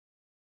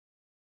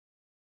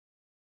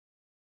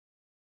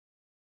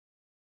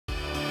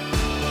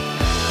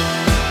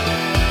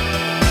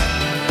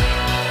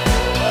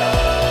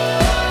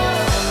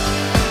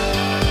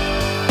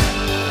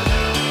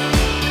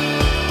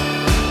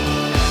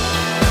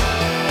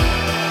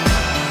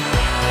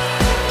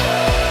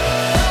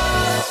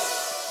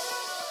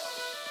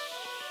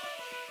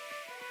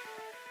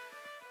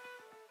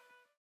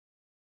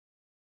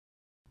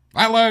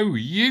Hello,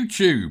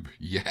 YouTube!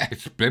 Yeah,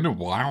 it's been a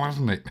while,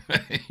 hasn't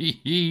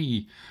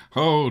it?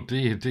 Oh,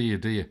 dear, dear,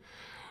 dear.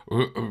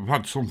 I've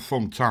had some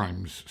fun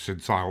times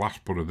since I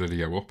last put a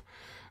video up.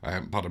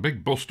 Had a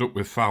big bust up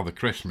with Father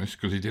Christmas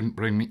because he didn't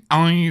bring me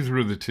either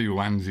of the two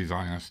lenses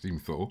I asked him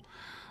for.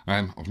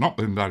 I've not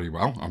been very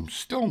well. I'm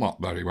still not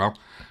very well.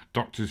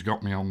 Doctor's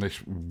got me on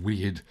this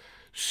weird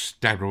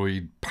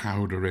steroid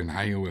powder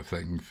inhaler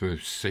thing for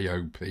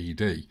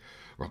COPD.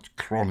 That's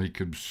chronic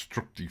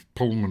obstructive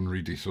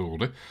pulmonary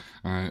disorder,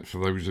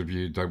 for those of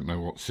you who don't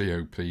know what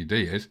COPD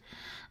is.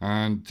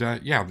 And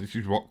yeah, this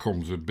is what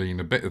comes of being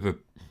a bit of a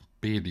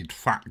bearded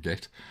fat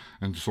git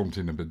and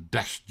something of a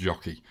desk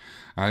jockey.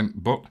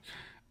 But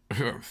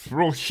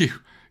for all you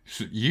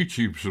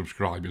YouTube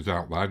subscribers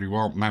out there who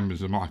aren't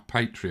members of my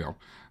Patreon,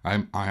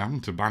 I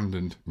haven't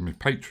abandoned my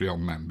Patreon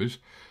members.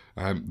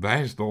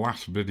 There's the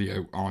last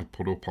video I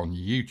put up on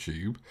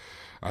YouTube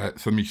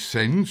for me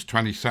sins,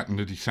 22nd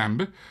of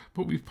December,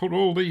 but we've put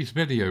all these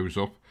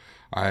videos up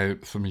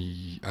for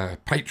me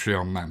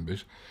Patreon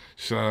members,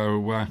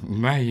 so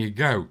there you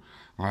go.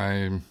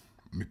 My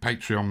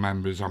Patreon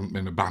members haven't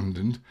been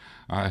abandoned,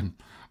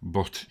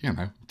 but you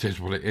know, it is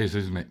what it is,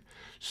 isn't it?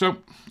 So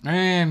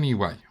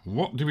anyway,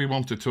 what do we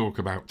want to talk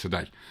about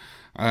today?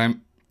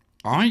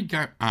 I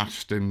get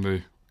asked in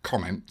the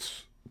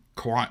comments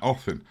quite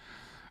often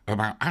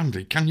about,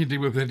 Andy, can you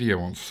do a video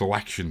on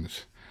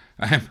selections?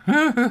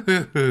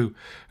 The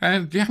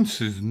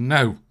answer is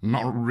no,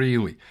 not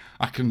really.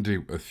 I can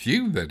do a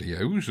few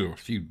videos or a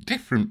few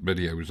different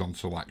videos on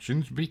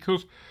selections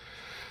because,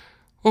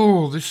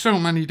 there's so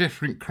many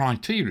different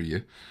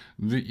criteria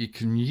that you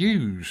can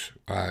use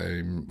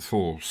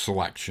for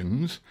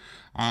selections.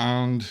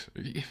 And,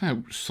 you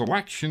know,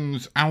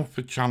 selections,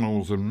 alpha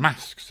channels and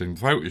masks in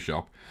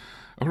Photoshop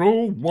are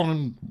all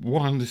one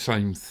and the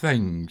same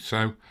thing.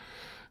 So,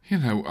 you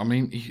know, I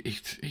mean,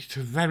 it's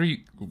a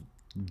very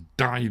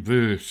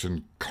diverse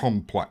and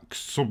complex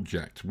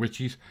subject, which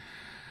is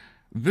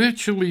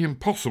virtually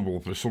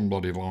impossible for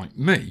somebody like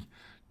me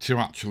to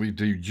actually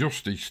do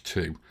justice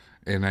to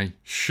in a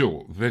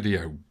short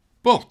video.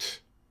 But,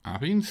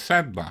 having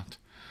said that,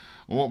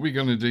 what we're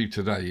going to do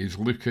today is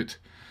look at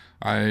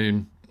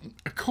a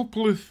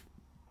couple of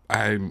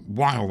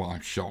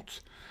wildlife shots.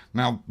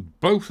 Now,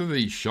 both of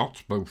these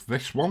shots, both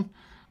this one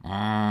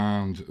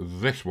and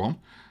this one,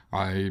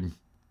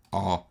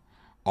 are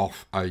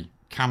off a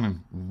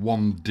Canon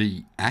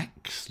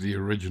 1DX, the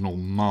original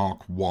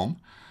Mark 1.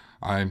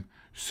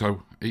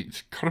 So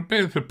it's got a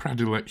bit of a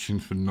predilection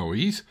for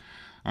noise,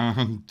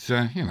 and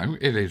you know,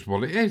 it is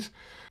what it is.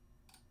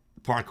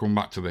 If I come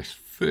back to this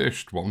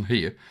first one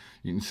here,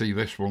 you can see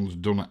this one's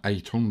done at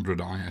 800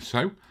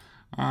 ISO,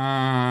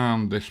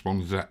 and this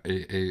one's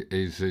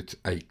is at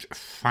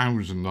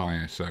 8000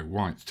 ISO.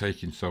 Why it's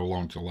taking so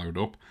long to load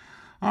up,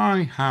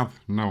 I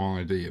have no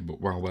idea, but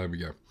well, there we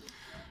go.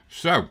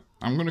 So,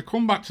 I'm going to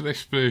come back to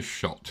this first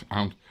shot,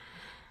 and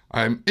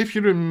if you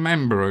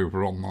remember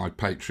over on my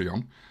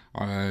Patreon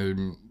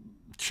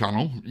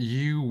channel,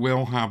 you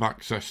will have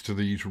access to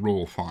these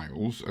raw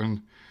files,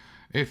 and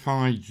if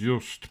I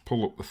just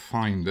pull up the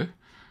Finder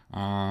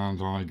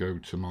and I go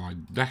to my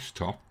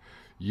desktop,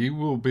 you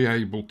will be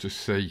able to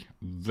see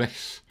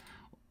this,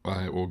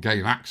 or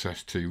gain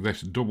access to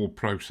this double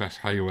process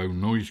halo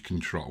noise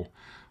control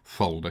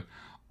folder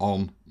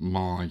on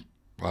my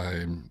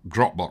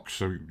Dropbox.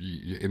 So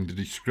in the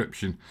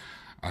description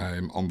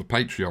on the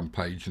Patreon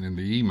page and in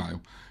the email,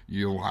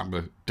 you'll have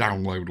a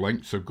download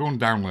link, so go and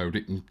download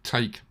it and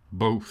take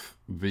both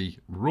the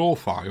raw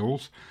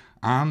files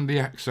and the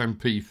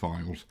XMP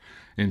files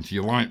into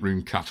your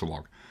Lightroom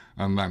catalogue,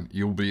 and then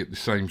you'll be at the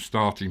same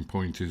starting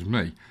point as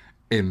me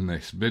in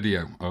this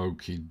video.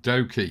 Okie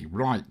dokie.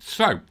 Right,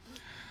 so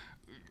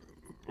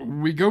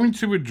we're going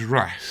to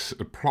address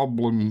a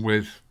problem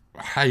with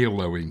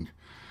haloing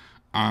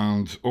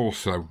and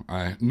also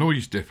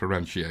noise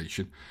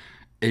differentiation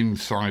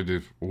inside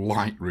of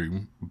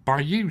Lightroom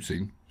by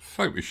using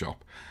Photoshop.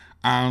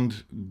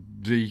 And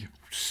the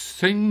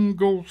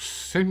single,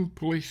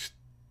 simplest,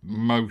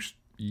 most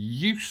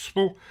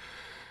useful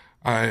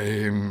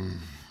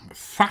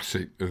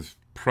facet of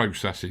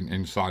processing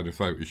inside of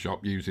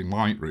Photoshop using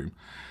Lightroom,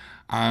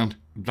 and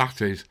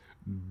that is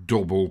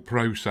double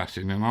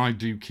processing. And I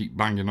do keep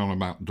banging on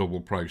about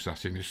double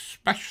processing,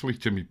 especially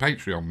to my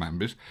Patreon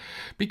members,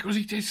 because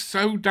it is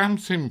so damn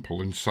simple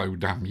and so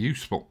damn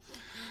useful.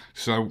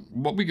 So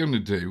what we're going to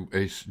do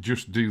is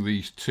just do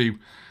these two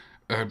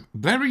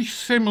very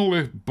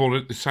similar but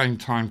at the same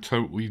time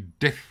totally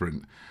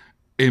different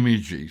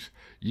images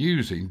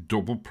using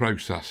double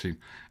processing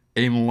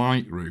in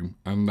Lightroom,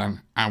 and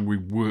then how we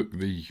work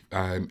the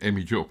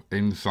image up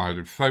inside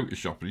of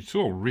Photoshop. It's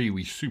all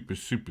really super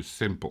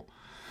simple,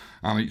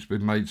 and it's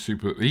been made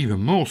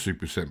even more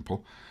super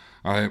simple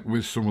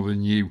with some of the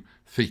new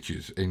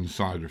features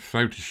inside of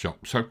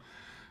Photoshop. So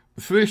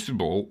first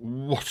of all,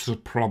 what's the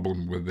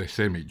problem with this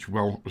image?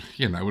 Well,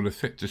 you know, with a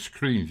fit to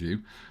screen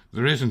view,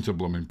 there isn't a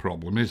blooming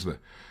problem, is there?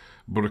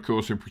 But of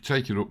course, if we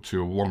take it up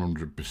to a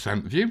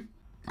 100% view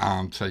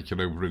and take it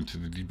over into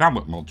the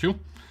develop module,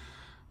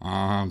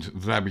 And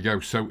there we go.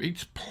 So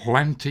it's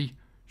plenty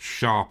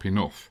sharp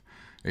enough.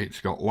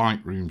 It's got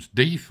Lightroom's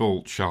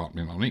default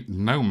sharpening on it,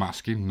 no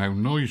masking, no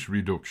noise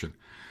reduction.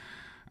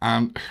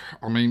 And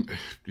I mean,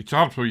 it's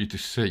hard for you to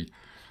see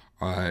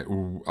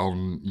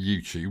on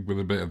YouTube with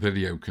a bit of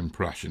video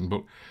compression,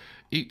 but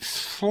it's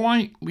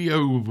slightly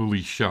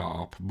overly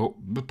sharp. But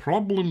the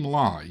problem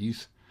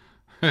lies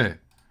with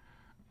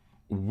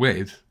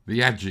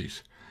the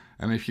edges.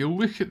 And if you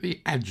look at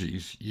the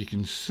edges, you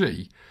can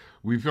see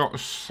we've got a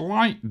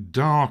slight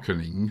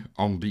darkening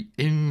on the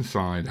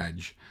inside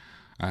edge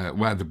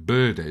where the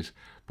bird is,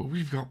 but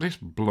we've got this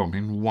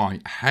blooming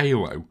white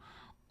halo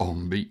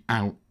on the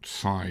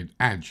outside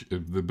edge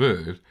of the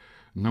bird,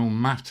 no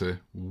matter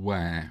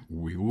where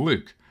we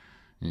look.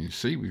 You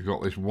see we've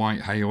got this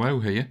white halo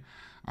here,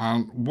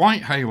 and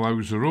white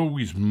halos are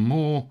always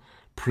more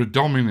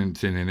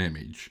predominant in an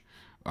image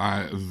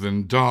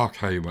than dark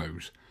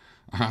halos.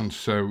 And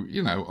so,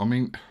 you know, I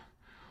mean,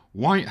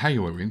 white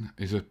haloing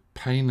is a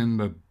pain in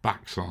the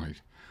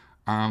backside.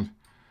 And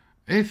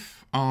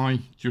if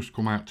I just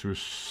come out to a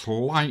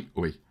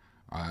slightly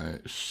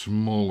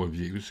smaller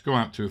view, let's go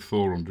out to a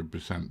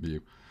 400%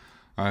 view,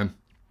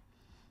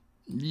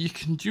 you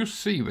can just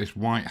see this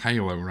white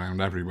halo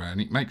around everywhere,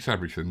 and it makes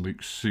everything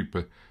look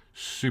super,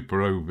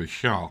 super over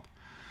sharp.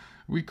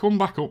 We come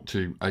back up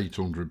to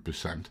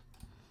 800%,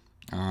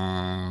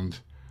 and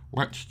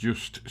let's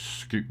just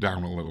scoot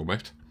down a little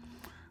bit,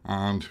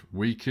 and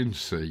we can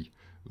see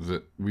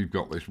that we've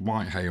got this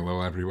white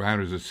halo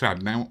everywhere, as I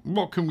said. Now,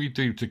 what can we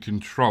do to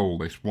control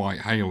this white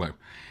halo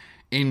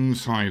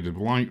inside of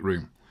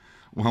Lightroom?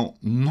 Well,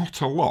 not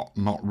a lot,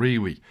 not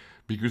really,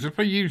 because if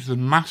I use the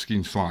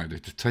masking slider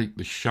to take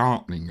the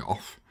sharpening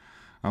off,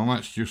 and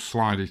let's just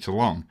slide it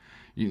along,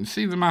 you can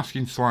see the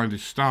masking slider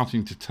is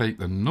starting to take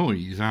the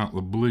noise out of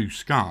the blue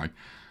sky,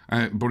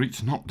 but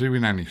it's not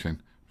doing anything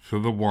for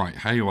the white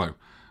halo.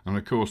 And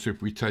of course,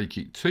 if we take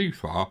it too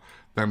far,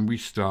 then we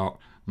start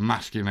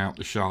masking out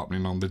the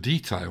sharpening on the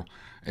detail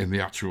in the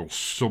actual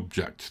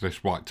subject,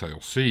 this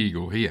white-tailed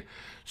seagull here.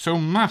 So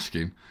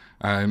masking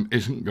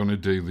isn't going to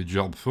do the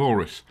job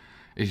for us.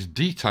 Is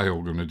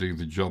detail going to do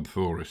the job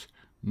for us?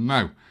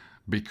 No,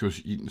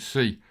 because you can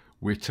see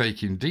we're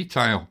taking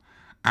detail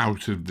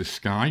out of the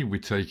sky, we're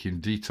taking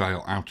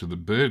detail out of the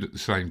bird at the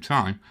same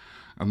time,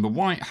 and the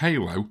white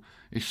halo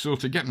is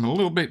sort of getting a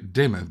little bit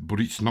dimmer, but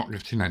it's not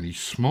getting any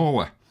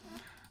smaller.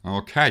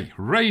 Okay,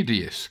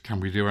 radius, can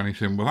we do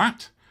anything with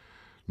that?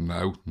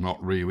 No,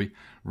 not really.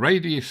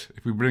 Radius,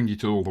 if we bring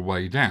it all the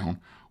way down,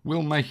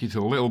 will make it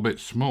a little bit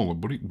smaller,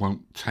 but it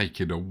won't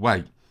take it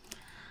away.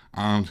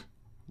 And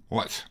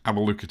let's have a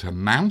look at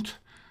amount.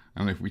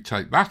 And if we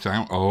take that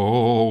out,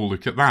 oh,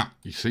 look at that.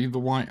 You see the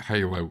white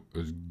halo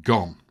has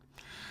gone.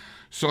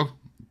 So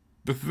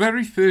the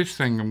very first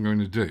thing I'm going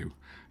to do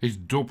is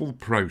double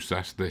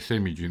process this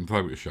image in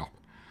Photoshop.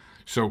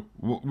 So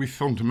what we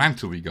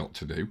fundamentally got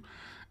to do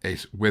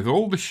is, with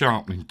all the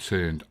sharpening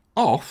turned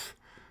off,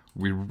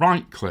 we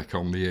right click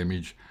on the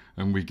image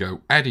and we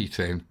go edit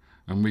in,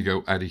 and we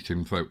go edit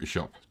in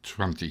Photoshop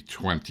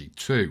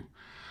 2022.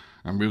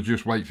 And we'll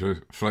just wait for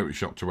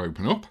Photoshop to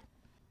open up.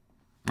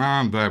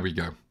 And there we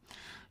go.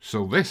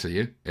 So this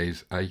here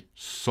is a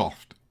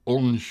soft,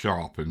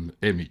 unsharpened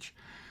image.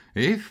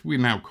 If we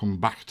now come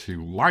back to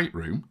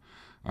Lightroom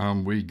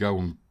and we go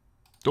and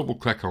double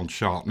click on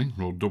sharpening,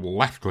 or double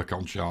left click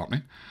on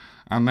sharpening,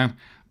 and then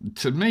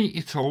to me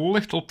it's a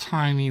little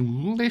tiny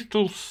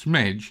little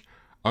smidge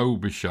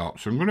over sharp,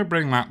 so I'm going to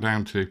bring that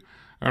down to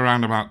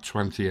around about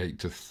 28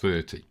 to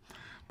 30,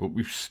 but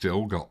we've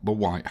still got the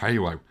white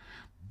halo,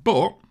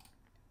 but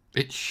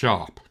it's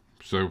sharp.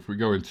 So if we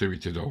go into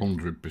it at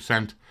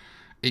 100%,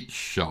 it's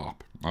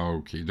sharp.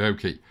 Okie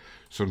dokie.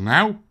 So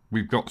now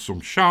we've got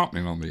some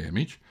sharpening on the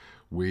image.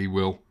 We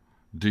will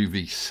do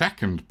the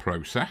second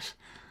process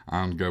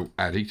and go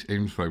edit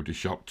in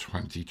Photoshop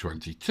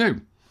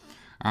 2022.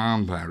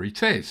 And there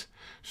it is.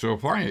 So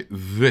if I hit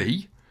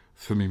V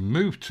for my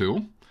move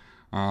tool,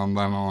 and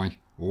then I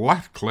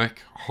left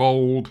click,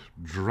 hold,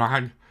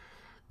 drag,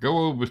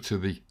 go over to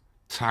the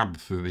tab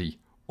for the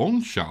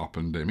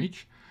unsharpened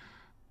image,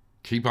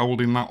 keep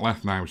holding that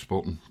left mouse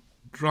button,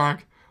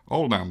 drag,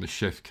 hold down the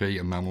shift key,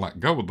 and then let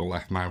go of the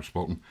left mouse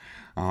button.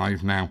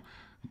 I've now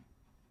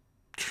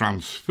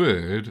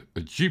transferred a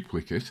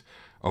duplicate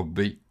of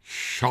the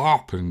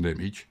sharpened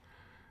image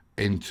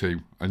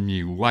into a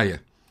new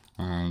layer,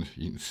 and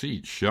you can see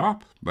it's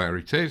sharp, there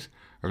it is.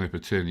 And if I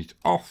turn it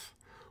off,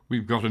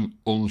 we've got an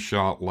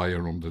unsharp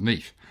layer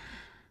underneath.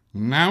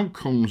 Now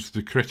comes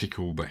the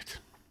critical bit,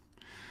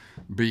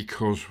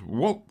 because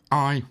what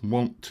I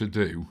want to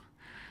do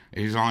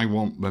is I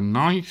want the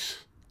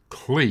nice,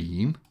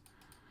 clean,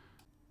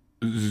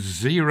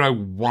 zero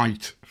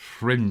white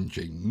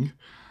fringing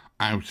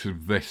out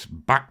of this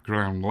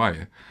background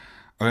layer,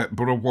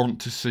 but I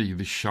want to see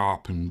the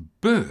sharpened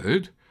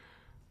bird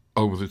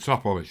over the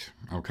top of it.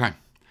 Okay,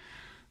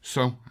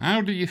 so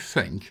how do you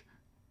think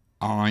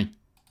I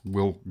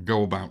will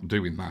go about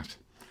doing that?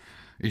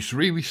 It's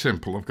really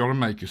simple. I've got to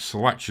make a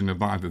selection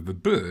of either the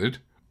bird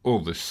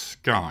or the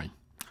sky.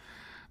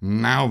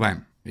 Now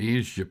then,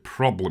 here's your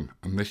problem,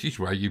 and this is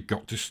where you've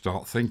got to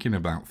start thinking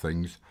about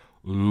things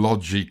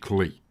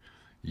logically.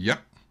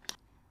 Yep.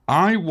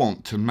 I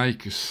want to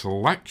make a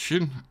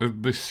selection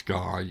of the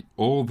sky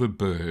or the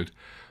bird,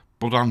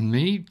 but I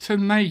need to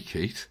make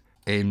it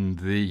in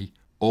the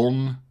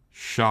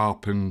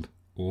unsharpened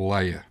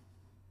layer,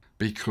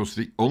 because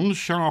the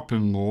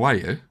unsharpened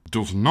layer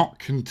does not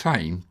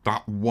contain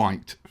that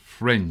white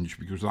fringe,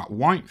 because that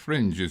white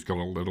fringe has got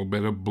a little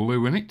bit of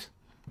blue in it.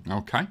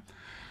 Okay,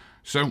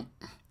 so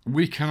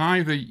we can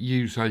either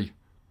use a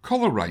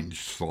colour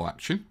range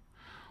selection,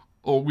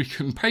 or we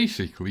can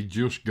basically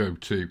just go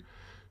to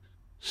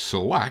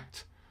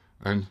select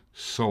and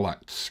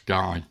select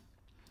sky,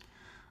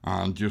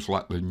 and just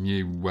let the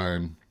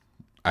new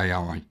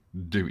AI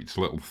do its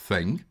little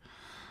thing.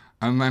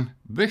 And then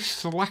this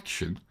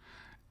selection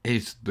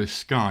is the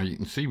sky. You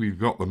can see we've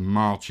got the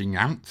marching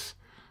ants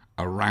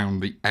around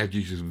the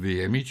edges of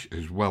the image,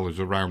 as well as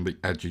around the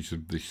edges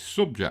of this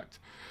subject.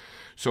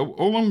 So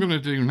all I'm going to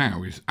do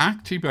now is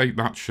activate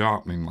that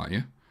sharpening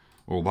layer,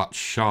 or that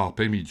sharp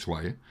image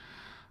layer,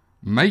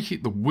 make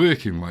it the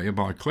working layer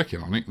by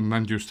clicking on it, and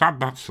then just add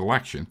that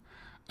selection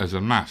as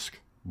a mask.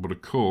 But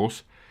of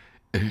course,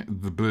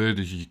 the bird,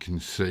 as you can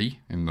see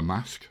in the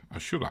mask, I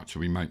should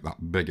actually make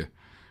that bigger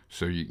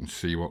so you can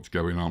see what's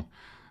going on.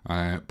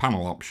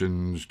 Panel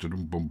options,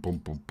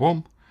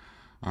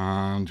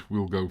 and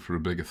we'll go for a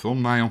bigger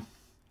thumbnail,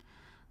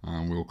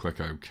 and we'll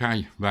click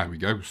OK. There we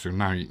go. So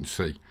now you can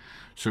see.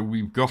 So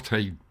we've got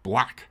a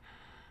black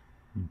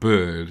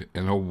bird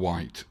in a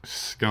white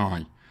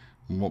sky.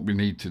 And what we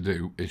need to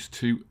do is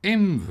to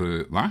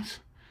invert that.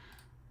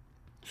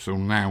 So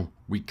now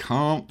we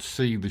can't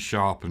see the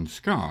sharpened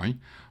sky,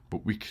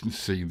 but we can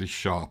see the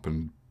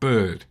sharpened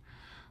bird.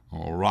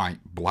 All right,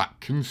 black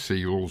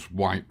conceals,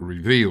 white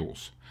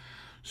reveals.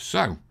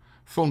 So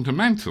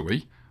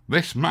fundamentally,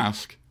 this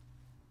mask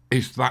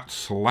is that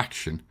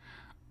selection,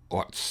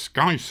 that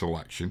sky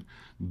selection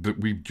that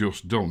we've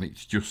just done.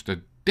 It's just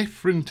a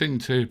different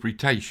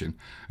interpretation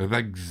of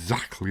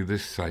exactly the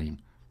same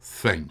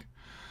thing.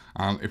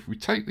 And if we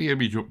take the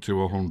image up to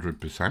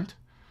 100%,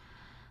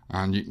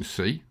 and you can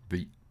see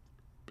the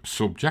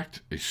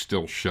subject is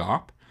still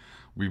sharp,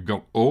 we've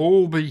got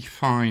all the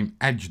fine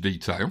edge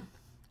detail,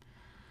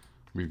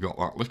 we've got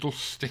that little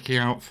sticky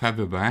out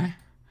feather there,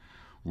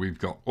 we've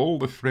got all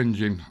the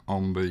fringing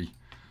on the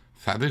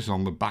feathers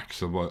on the back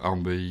of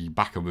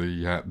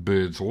the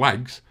bird's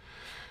legs,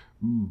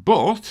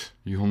 but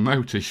you'll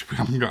notice we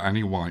haven't got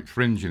any white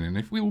fringing. And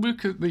if we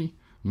look at the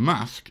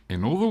mask,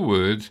 in other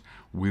words,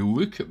 we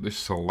look at the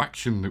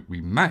selection that we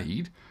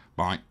made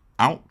by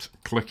alt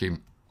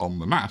clicking on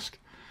the mask,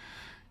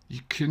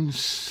 you can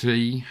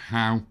see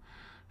how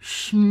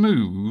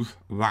smooth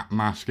that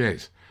mask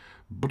is,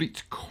 but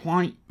it's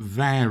quite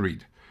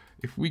varied.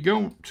 If we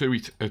go to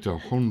it at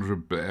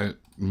 100,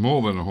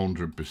 more than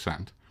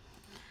 100%,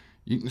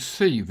 you can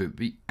see that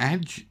the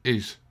edge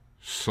is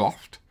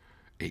soft,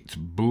 it's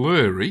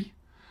blurry,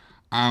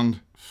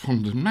 and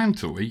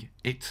fundamentally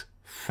it's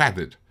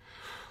feathered.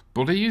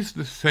 But here's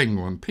the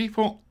thing, when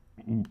people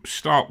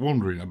start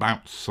wondering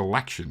about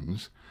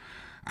selections,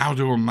 how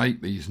do I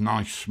make these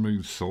nice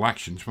smooth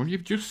selections? Well,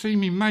 you've just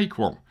seen me make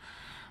one.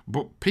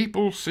 But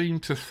people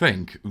seem to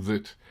think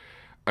that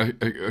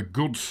a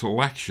good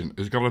selection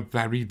has got a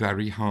very,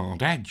 very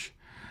hard edge.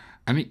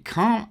 And it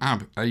can't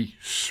have a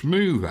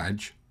smooth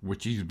edge,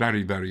 which is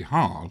very, very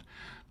hard,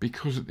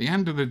 because at the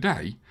end of the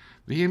day,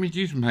 the image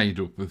is made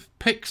up of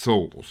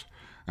pixels.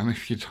 And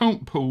if you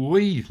don't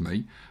believe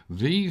me,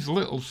 these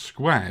little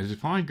squares,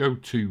 if I go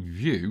to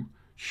View,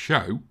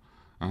 Show,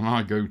 and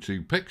I go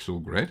to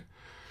Pixel Grid,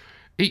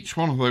 each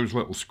one of those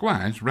little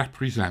squares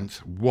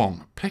represents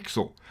 1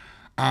 pixel.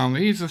 And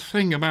here's the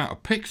thing about a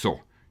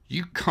pixel,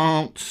 you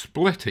can't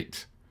split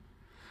it.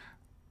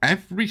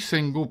 Every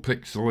single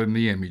pixel in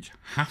the image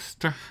has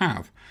to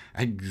have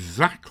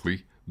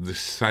exactly the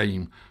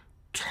same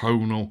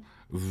tonal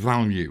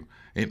value.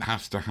 It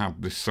has to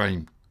have the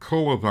same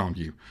colour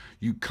value.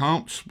 You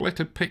can't split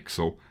a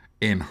pixel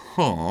in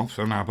half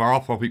and have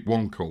half of it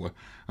one colour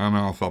and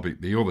half of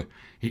it the other.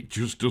 It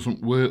just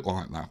doesn't work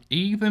like that.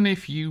 Even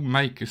if you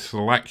make a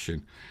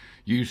selection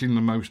using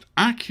the most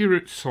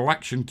accurate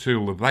selection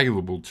tool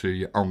available to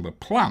you on the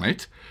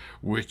planet,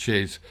 which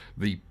is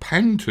the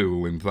pen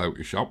tool in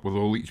Photoshop with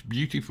all its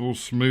beautiful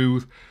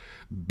smooth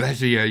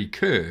Bezier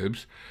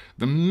curves,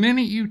 the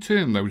minute you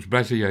turn those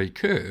Bezier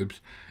curves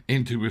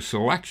into a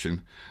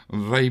selection,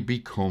 they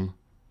become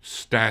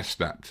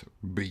stair-stepped,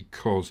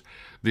 because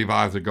they've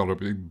either got to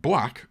be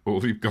black or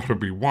they've got to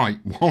be white,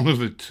 one of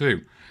the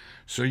two.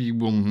 So you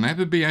will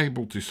never be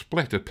able to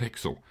split a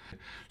pixel.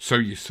 So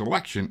your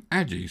selection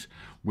edges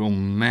will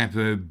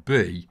never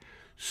be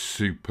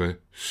super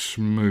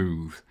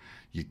smooth.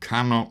 You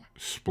cannot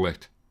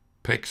split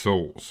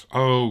pixels.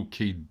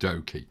 Okie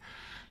dokie.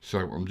 So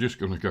I'm just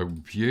going to go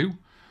View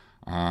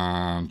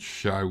and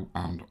Show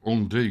and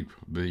undo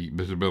the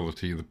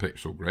visibility of the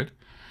pixel grid,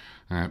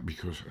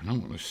 because I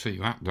don't want to see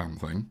that damn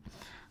thing.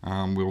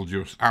 And we'll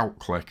just out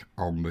click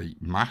on the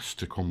mask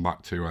to come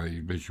back to a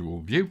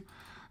visual view,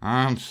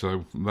 And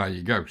so there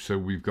you go. So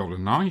we've got a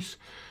nice,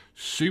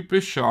 super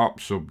sharp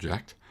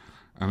subject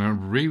and a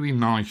really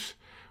nice,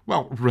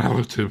 well,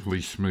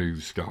 relatively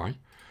smooth sky.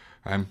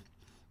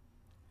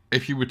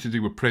 If you were to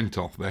do a print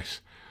off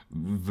this,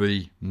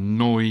 the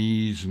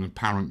noise and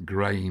apparent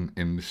grain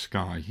in the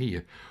sky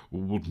here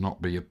would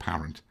not be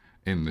apparent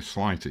in the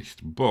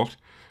slightest. But,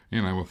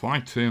 you know, if I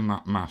turn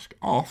that mask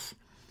off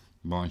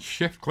by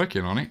shift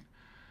clicking on it,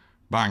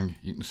 bang,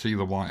 you can see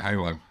the white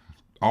halo.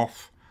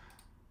 Off,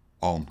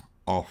 on,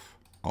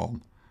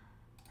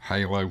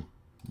 halo,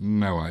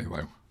 no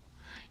halo.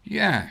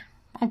 Yeah,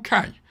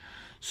 okay.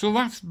 So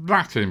that's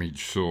that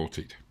image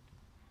sorted.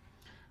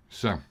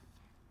 So,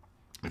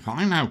 if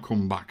I now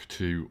come back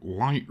to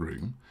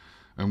Lightroom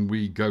and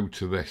we go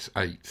to this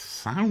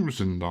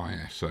 8000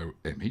 ISO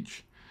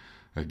image,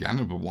 again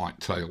of a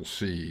white-tailed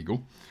sea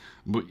eagle,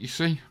 but you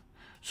see,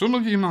 some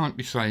of you might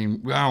be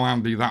saying, well,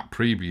 Andy, that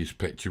previous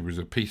picture was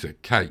a piece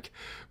of cake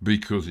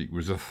because it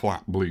was a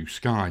flat blue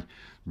sky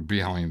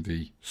behind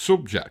the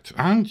subject.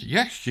 And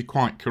yes, you're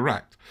quite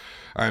correct,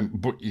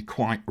 but you're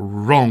quite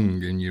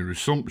wrong in your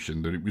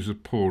assumption that it was a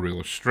poor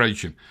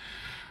illustration.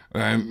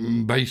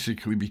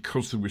 Basically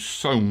because there was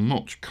so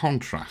much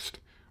contrast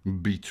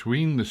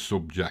between the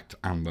subject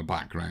and the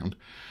background,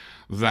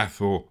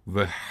 therefore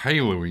the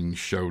haloing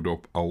showed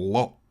up a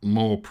lot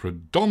more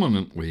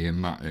predominantly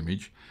in that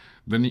image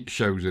than it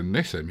shows in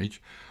this image,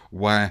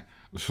 where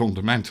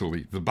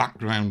fundamentally the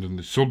background and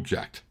the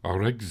subject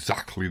are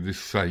exactly the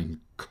same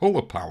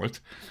colour palette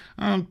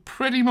and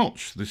pretty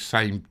much the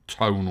same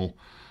tonal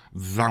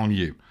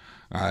value.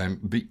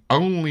 The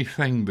only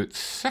thing that's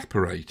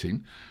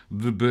separating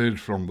the bird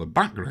from the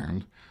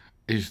background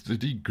is the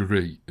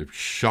degree of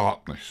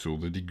sharpness or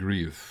the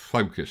degree of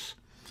focus.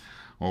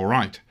 All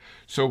right,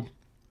 so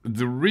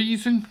the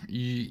reason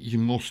you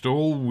must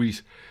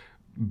always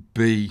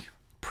be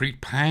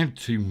prepared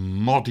to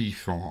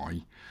modify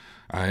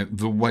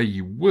the way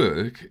you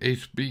work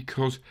is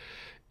because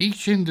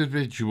each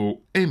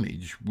individual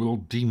image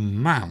will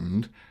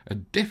demand a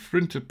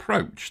different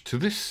approach to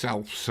this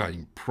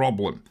self-same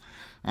problem.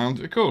 And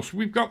of course,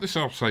 we've got the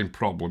self-same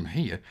problem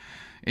here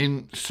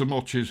in so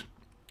much as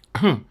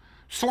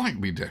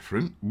slightly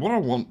different. What I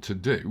want to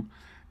do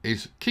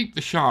is keep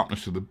the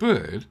sharpness of the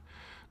bird,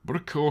 but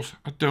of course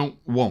I don't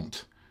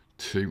want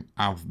to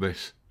have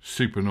this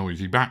super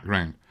noisy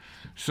background.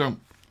 So,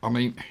 I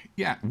mean,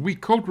 yeah, we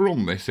could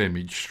run this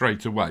image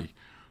straight away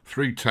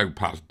through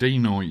Topaz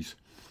DeNoise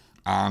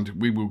and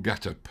we will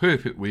get a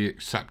perfectly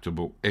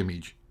acceptable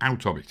image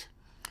out of it.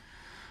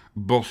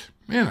 But,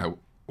 you know,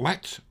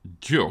 let's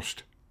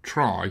just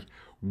try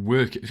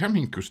work it. I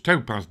mean, because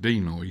Topaz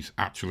DeNoise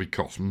actually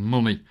costs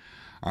money.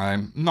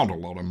 Not a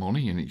lot of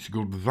money, and it's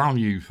good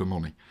value for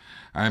money.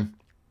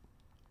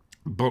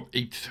 But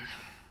it's,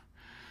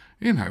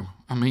 you know,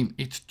 I mean,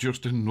 it's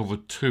just another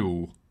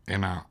tool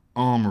in our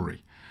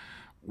armoury.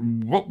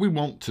 What we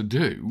want to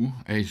do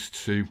is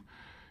to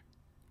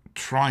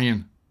try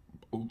and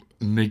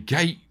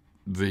negate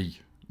the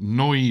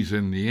noise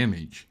in the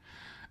image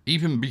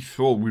even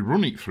before we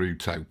run it through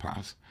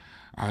Topaz,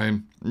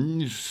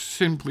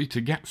 simply to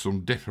get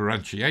some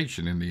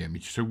differentiation in the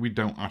image so we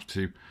don't have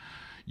to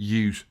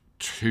use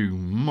too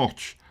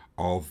much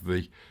of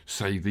the,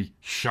 say, the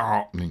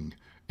sharpening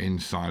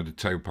inside the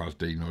Topaz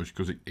DeNoise,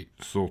 because it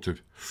sort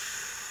of,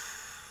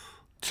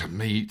 to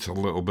me, it's a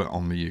little bit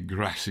on the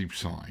aggressive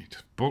side.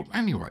 But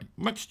anyway,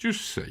 let's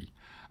just see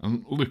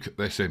and look at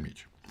this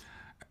image.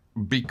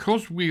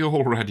 Because we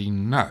already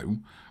know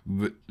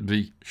that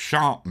the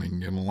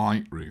sharpening in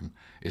Lightroom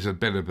is a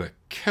bit of a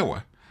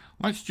killer,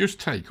 let's just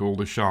take all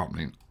the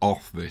sharpening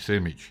off this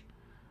image.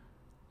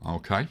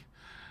 Okay,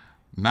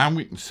 now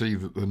we can see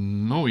that the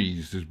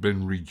noise has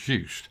been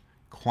reduced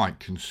quite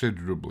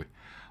considerably.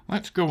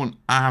 Let's go and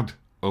add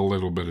a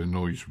little bit of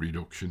noise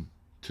reduction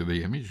to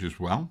the image as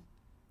well.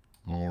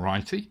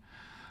 Alrighty,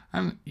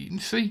 and you can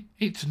see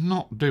it's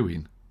not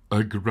doing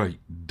a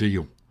great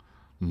deal,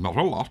 not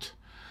a lot.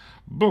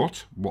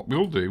 But what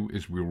we'll do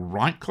is we'll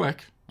right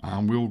click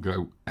and we'll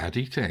go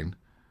edit in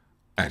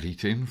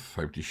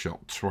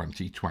Photoshop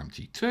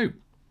 2022.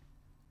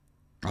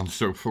 And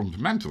so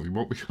fundamentally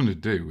what we're going to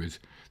do is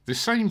the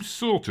same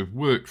sort of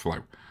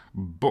workflow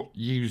but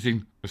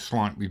using a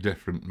slightly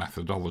different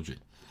methodology.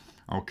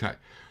 Okay,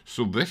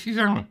 so this is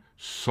our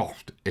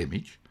soft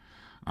image,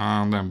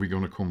 and then we're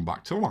going to come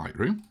back to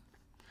Lightroom,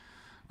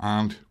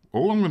 and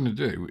all I'm going to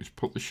do is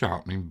put the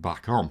sharpening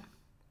back on.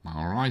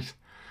 Alright,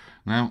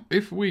 now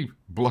if we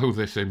blow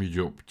this image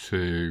up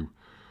to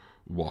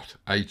what,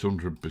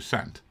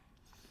 800%,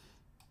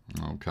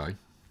 okay,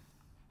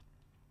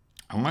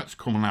 and let's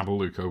come and have a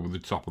look over the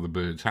top of the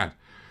bird's head.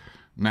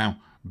 Now,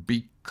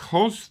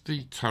 because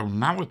the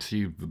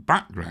tonality of the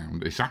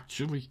background is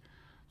actually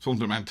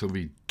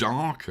fundamentally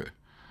darker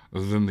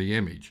than the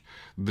image,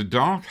 the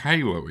dark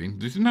haloing,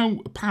 there's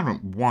no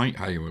apparent white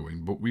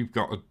haloing, but we've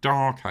got a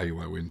dark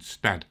halo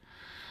instead,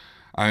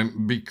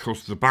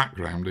 because the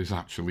background is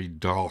actually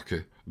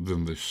darker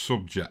than the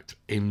subject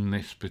in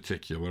this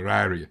particular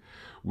area.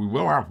 We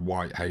will have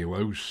white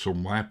halos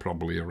somewhere,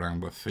 probably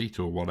around the feet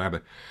or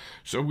whatever.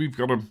 So we've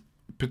got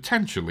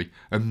potentially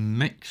a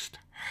mixed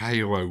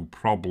halo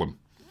problem.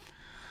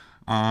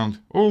 And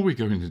all we're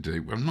going to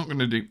do, I'm not going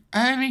to do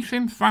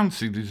anything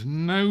fancy. There's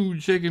no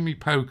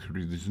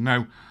jiggery-pokery. There's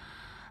no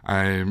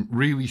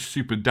really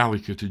super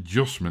delicate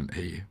adjustment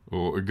here,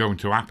 or going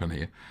to happen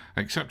here,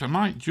 except I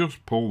might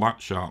just pull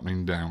that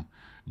sharpening down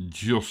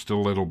just a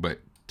little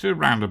bit to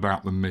around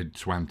about the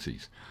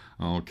mid-20s.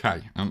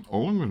 Okay, and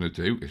all I'm going to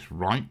do is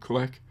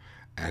right-click,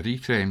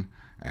 edit in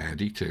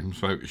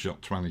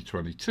Photoshop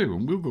 2022,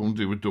 and we'll go and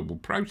do a double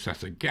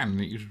process. Again,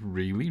 it's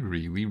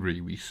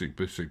really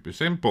super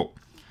simple.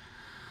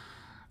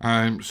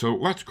 So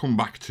let's come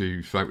back to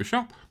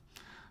Photoshop,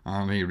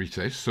 and here it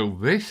is. So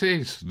this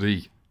is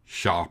the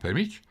sharp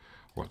image.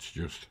 Let's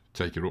just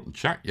take it up and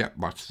check. Yep,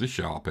 that's the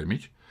sharp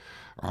image,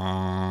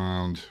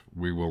 and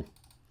we will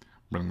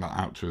bring that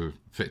out to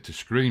fit to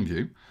screen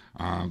view,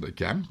 and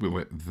again we'll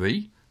hit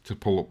V to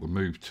pull up the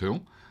move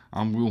tool,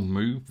 and we'll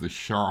move the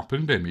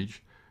sharpened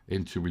image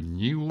into a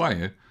new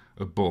layer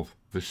above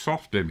the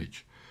soft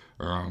image,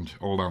 and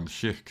hold down the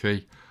shift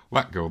key,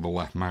 let go of the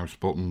left mouse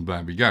button.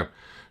 There we go.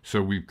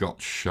 So we've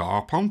got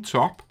sharp on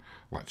top.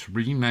 Let's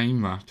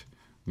rename that.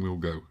 We'll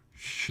go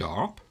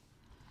sharp.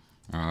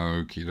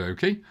 Okie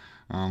dokie.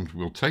 And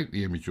we'll take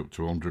the image up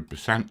to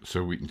 100%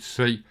 so we can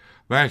see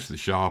there's the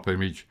sharp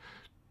image.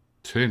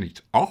 Turn it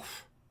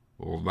off,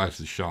 or there's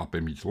the sharp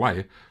image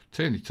layer.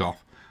 Turn it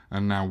off,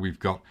 and now we've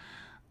got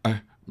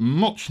a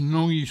much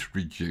noise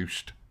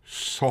reduced,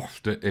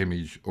 softer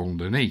image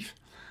underneath.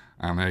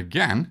 And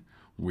again,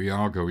 we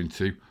are going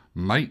to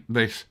make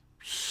this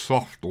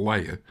soft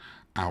layer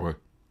our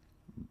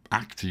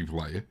active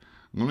layer.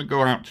 I'm going to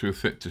go out to a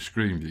fit to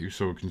screen view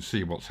so we can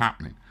see what's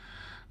happening.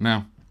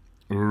 Now,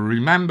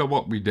 remember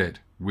what we did.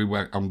 We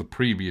went on the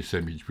previous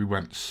image, we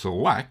went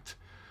select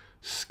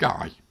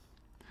sky.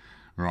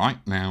 Right,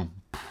 now,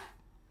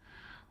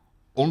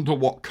 under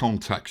what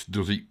context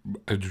does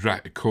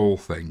it call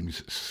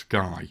things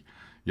sky?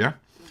 Yeah,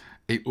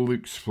 it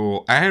looks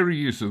for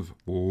areas of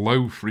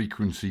low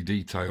frequency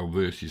detail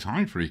versus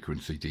high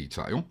frequency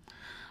detail,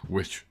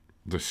 which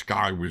the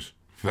sky was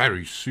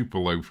very super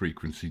low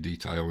frequency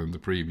detail in the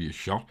previous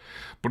shot,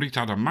 but it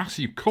had a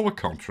massive colour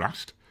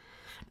contrast,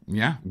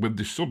 yeah, with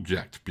the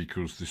subject,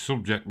 because the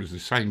subject was the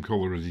same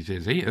colour as it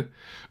is here,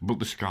 but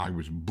the sky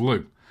was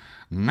blue.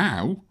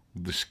 Now,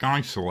 the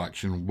sky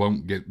selection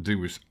won't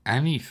do us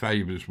any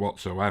favours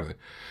whatsoever,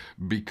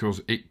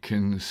 because it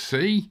can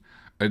see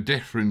a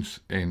difference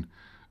in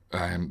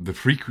the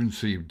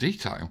frequency of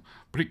detail,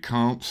 but it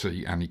can't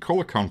see any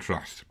colour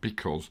contrast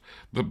because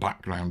the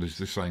background is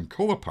the same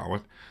colour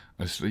palette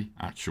as the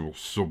actual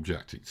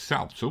subject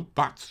itself. So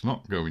that's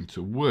not going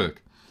to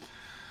work.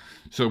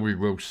 So we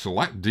will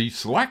select,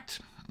 deselect,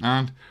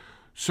 and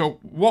so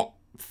what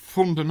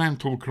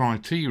fundamental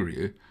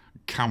criteria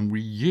can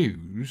we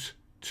use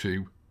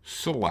to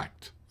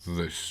select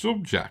the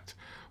subject?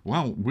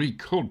 Well, we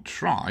could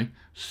try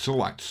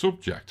select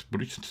subject,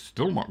 but it's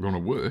still not going to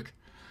work.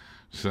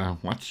 So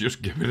let's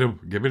just give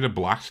it a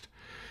blast.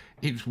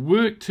 It's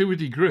worked to a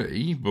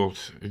degree,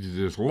 but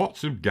there's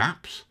lots of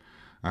gaps.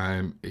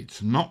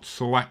 It's not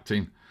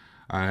selecting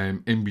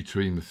in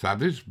between the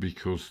feathers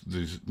because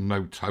there's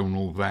no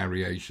tonal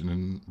variation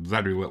and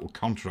very little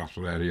contrast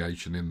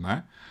variation in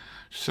there.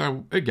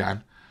 So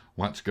again,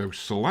 let's go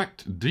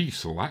select,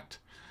 deselect,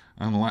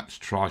 and let's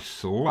try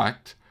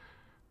select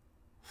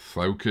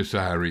focus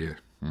area.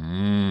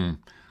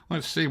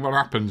 Let's see what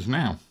happens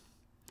now,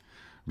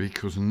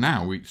 because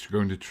now it's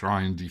going to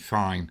try and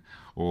define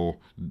or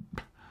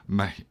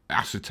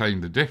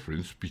ascertain the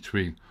difference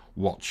between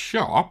what's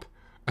sharp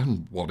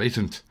and what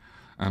isn't.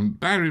 And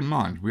bear in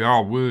mind, we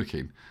are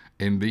working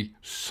in the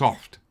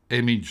soft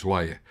image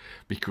layer,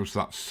 because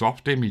that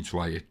soft image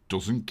layer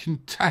doesn't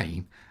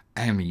contain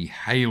any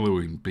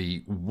haloing, be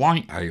it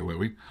white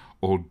haloing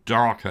or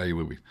dark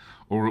haloing,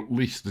 or at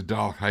least the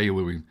dark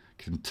haloing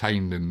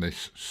contained in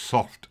this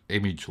soft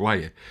image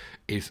layer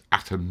is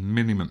at a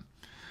minimum.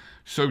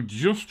 So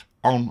just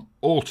on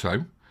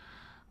auto,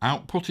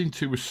 output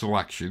into a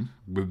selection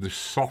with the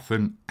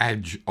soften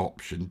edge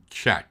option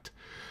checked.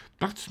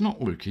 That's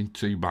not looking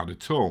too bad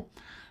at all.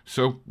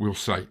 So we'll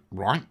say,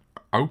 right,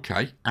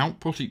 okay,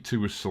 output it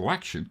to a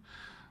selection,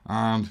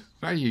 and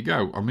there you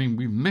go. I mean,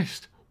 we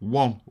missed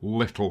one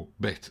little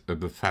bit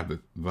of the feather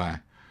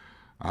there.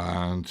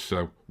 And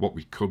so what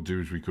we could do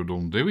is we could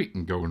undo it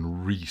and go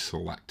and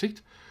reselect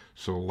it.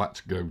 So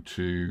let's go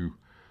to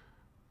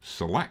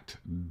select,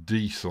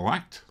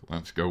 deselect.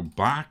 Let's go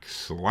back,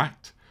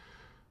 select,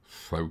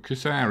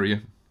 focus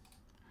area.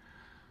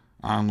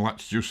 And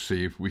let's just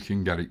see if we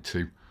can get it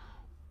to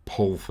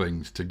pull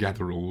things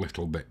together a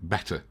little bit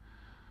better.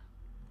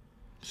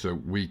 So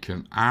we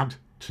can add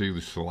to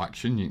the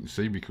selection, you can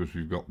see, because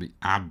we've got the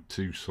add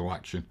to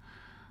selection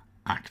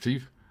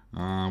active.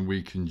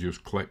 We can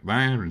just click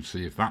there and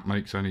see if that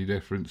makes any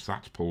difference.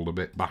 That's pulled a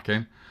bit back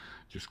in.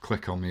 Just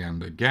click on the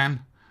end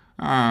again,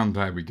 and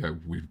there we go,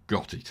 we've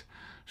got it.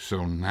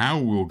 So now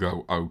we'll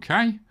go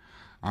OK,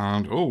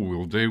 and all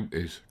we'll do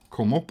is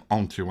come up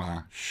onto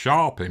our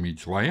sharp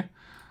image layer,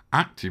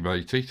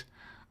 activate it,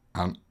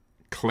 and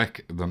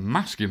click the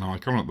masking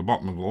icon at the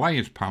bottom of the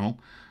layers panel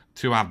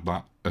to add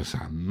that as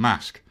a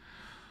mask.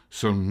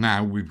 So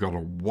now we've got a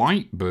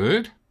white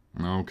bird,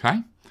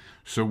 okay,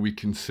 so we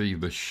can see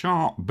the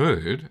sharp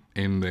bird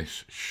in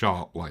this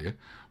sharp layer,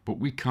 but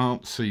we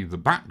can't see the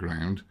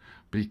background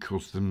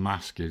because the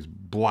mask is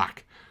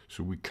black,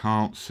 so we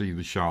can't see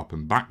the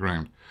sharpened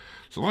background.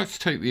 So let's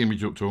take the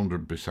image up to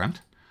 100%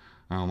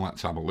 and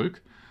let's have a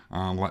look,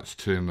 and let's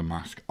turn the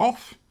mask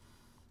off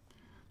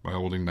by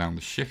holding down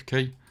the shift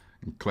key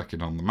and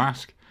clicking on the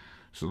mask.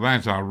 So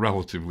there's our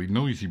relatively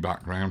noisy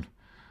background,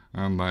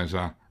 and there's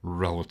our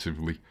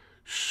relatively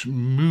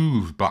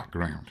smooth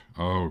background.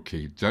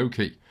 Okie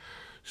dokie.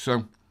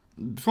 So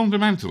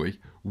fundamentally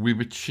we've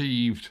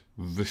achieved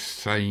the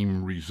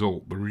same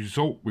result, the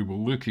result we were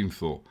looking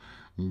for,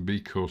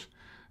 because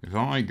if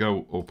I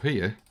go up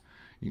here,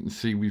 you can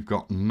see we've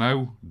got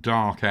no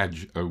dark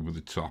edge over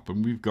the top,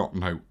 and we've got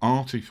no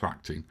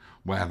artifacting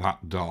where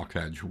that dark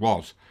edge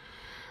was.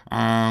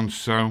 And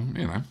so,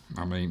 you know,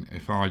 I mean,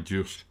 if I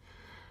just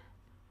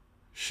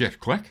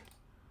shift click,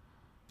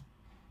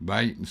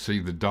 there you can see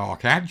the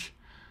dark edge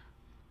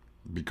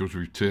because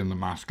we've turned the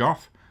mask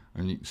off,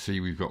 and you can see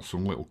we've got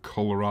some little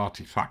colour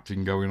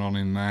artifacting going on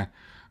in there.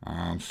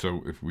 And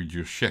so if we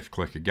just shift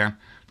click again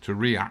to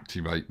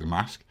reactivate the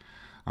mask,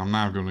 I'm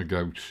now going to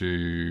go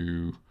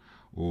to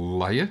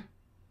layer,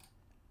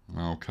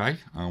 okay,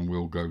 and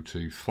we'll go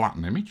to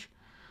flatten image,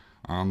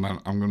 and then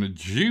I'm going to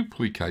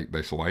duplicate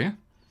this layer.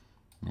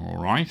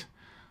 All right,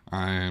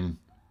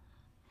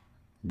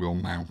 we'll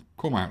now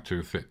come out to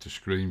a fit to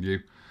screen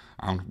view,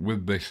 and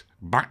with this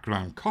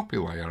background copy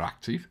layer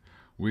active,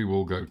 we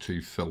will go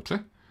to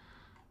filter,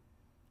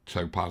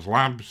 Topaz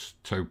Labs,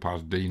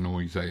 Topaz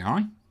DeNoise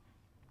AI.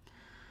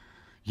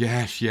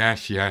 Yes,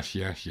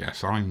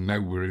 I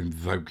know we're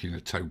invoking a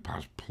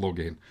Topaz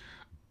plugin.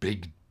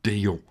 Big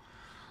deal.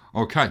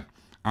 Okay,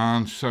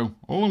 and so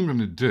all I'm going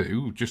to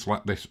do, just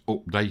let this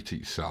update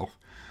itself.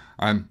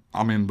 I'm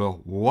in the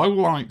low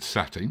light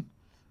setting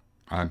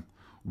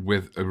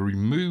with a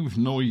remove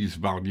noise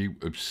value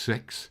of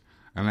 6,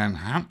 an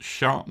enhanced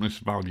sharpness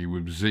value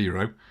of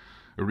 0,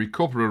 a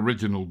recover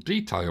original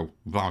detail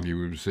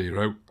value of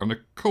 0, and a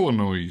colour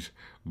noise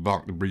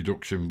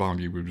reduction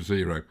value of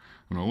 0.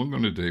 And all I'm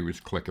going to do is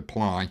click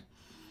apply,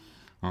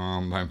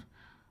 and then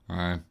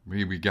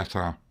here we get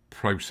our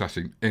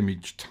processing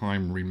image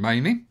time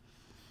remaining.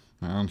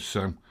 And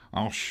so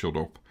I'll shut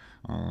up,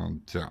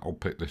 and I'll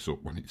pick this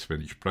up when it's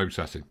finished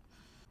processing.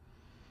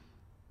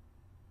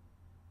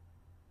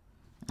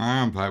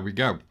 And there we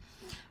go.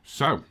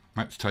 So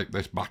let's take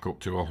this back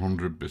up to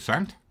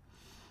 100%,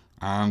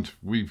 and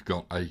we've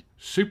got a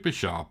super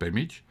sharp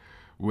image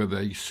with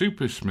a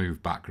super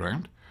smooth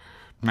background.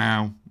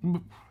 Now,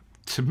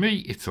 to me,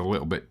 it's a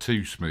little bit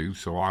too smooth,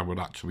 so I would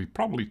actually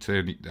probably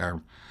turn it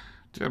down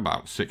to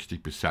about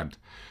 60%,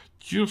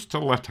 just to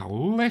let a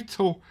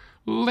little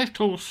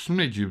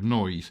smidge of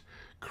noise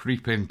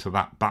creep into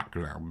that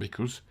background,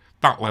 because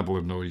that level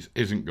of noise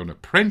isn't going to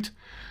print,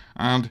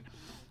 and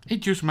it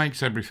just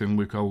makes everything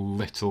look a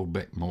little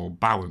bit more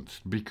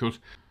balanced, because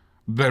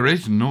there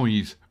is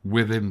noise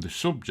within the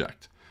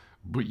subject,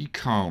 but you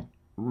can't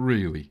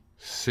really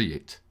see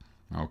it,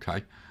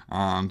 okay?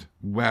 And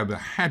where the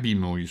heavy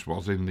noise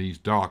was in these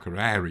darker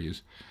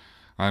areas,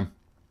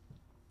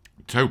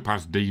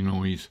 Topaz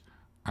DeNoise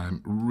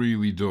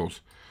really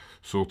does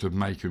sort of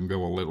make them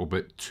go a little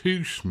bit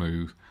too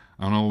smooth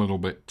and a little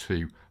bit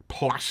too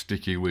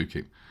plasticky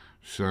looking.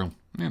 So,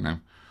 you know,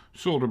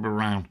 sort of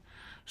around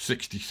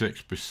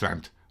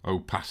 66%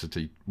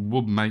 opacity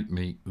would make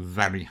me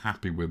very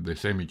happy with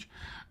this image.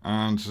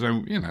 And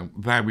so, you know,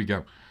 there we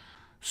go.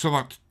 So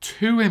that's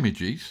two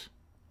images,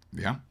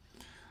 yeah.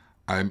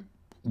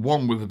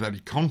 One with a very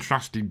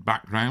contrasted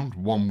background,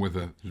 one with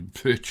a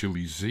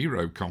virtually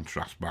zero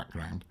contrast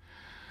background,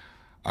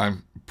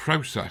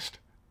 processed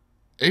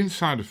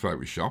inside of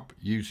Photoshop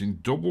using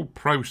double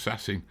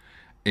processing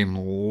in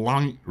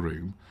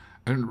Lightroom,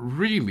 and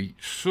really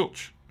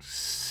such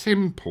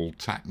simple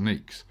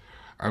techniques.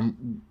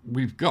 And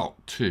we've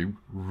got two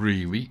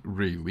really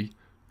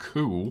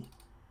cool,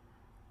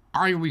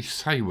 highly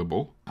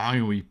saleable,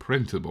 highly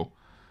printable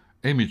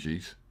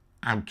images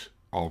out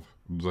of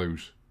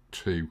those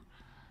two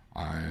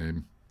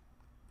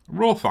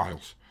raw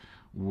files,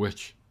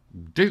 which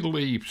did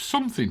leave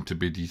something to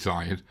be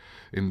desired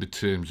in the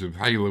terms of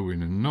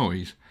haloing and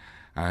noise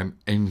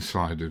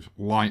inside of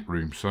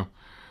Lightroom. So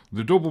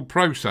the double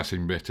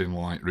processing bit in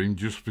Lightroom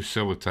just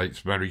facilitates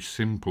very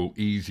simple,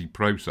 easy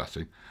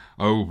processing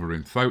over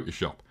in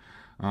Photoshop.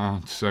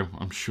 And so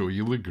I'm sure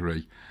you'll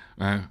agree,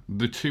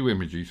 the two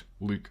images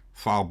look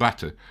far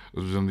better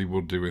than they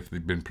would do if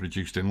they'd been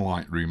produced in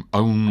Lightroom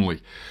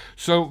only.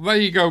 So there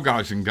you go,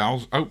 guys and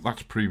gals. Hope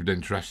that's proved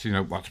interesting.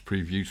 Hope that's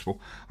proved useful.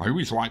 I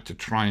always like to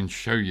try and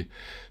show you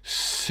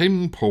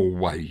simple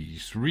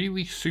ways,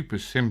 really super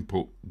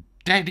simple,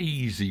 dead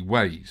easy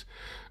ways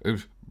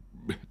of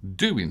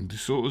doing the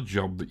sort of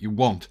job that you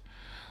want.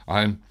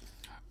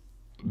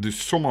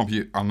 There's some of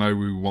you I know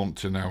who want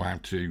to know how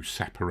to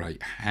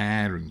separate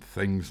hair and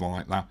things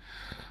like that,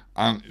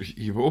 and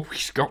you've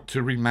always got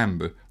to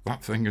remember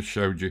that thing I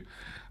showed you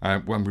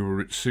when we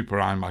were at super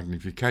high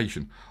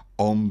magnification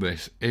on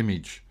this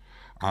image,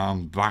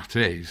 and that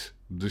is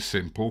the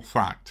simple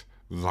fact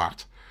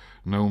that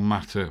no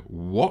matter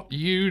what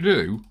you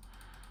do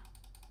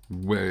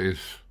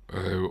with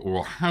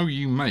or how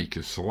you make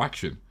a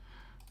selection,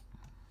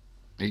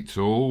 it's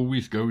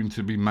always going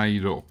to be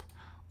made up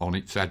on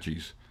its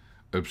edges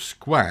of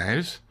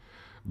squares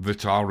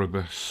that are of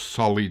a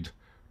solid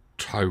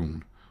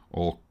tone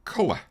or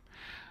colour.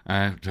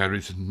 There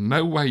is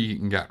no way you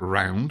can get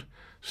round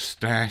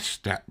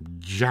stair-step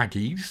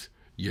jaggies.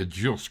 You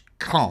just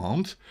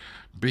can't,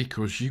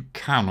 because you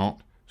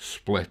cannot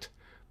split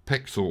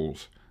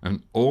pixels,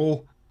 and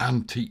all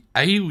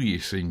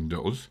anti-aliasing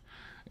does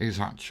is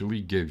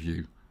actually give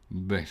you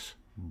this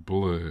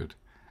blurred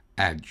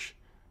edge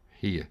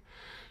here.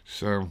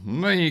 So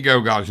there you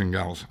go, guys and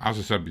gals. As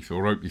I said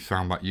before, hope you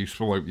found that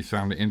useful, hope you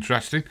found it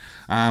interesting,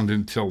 and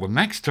until the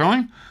next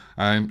time,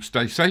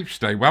 stay safe,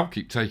 stay well,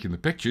 keep taking the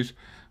pictures,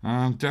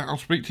 and I'll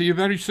speak to you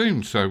very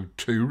soon. So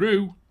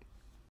tooroo.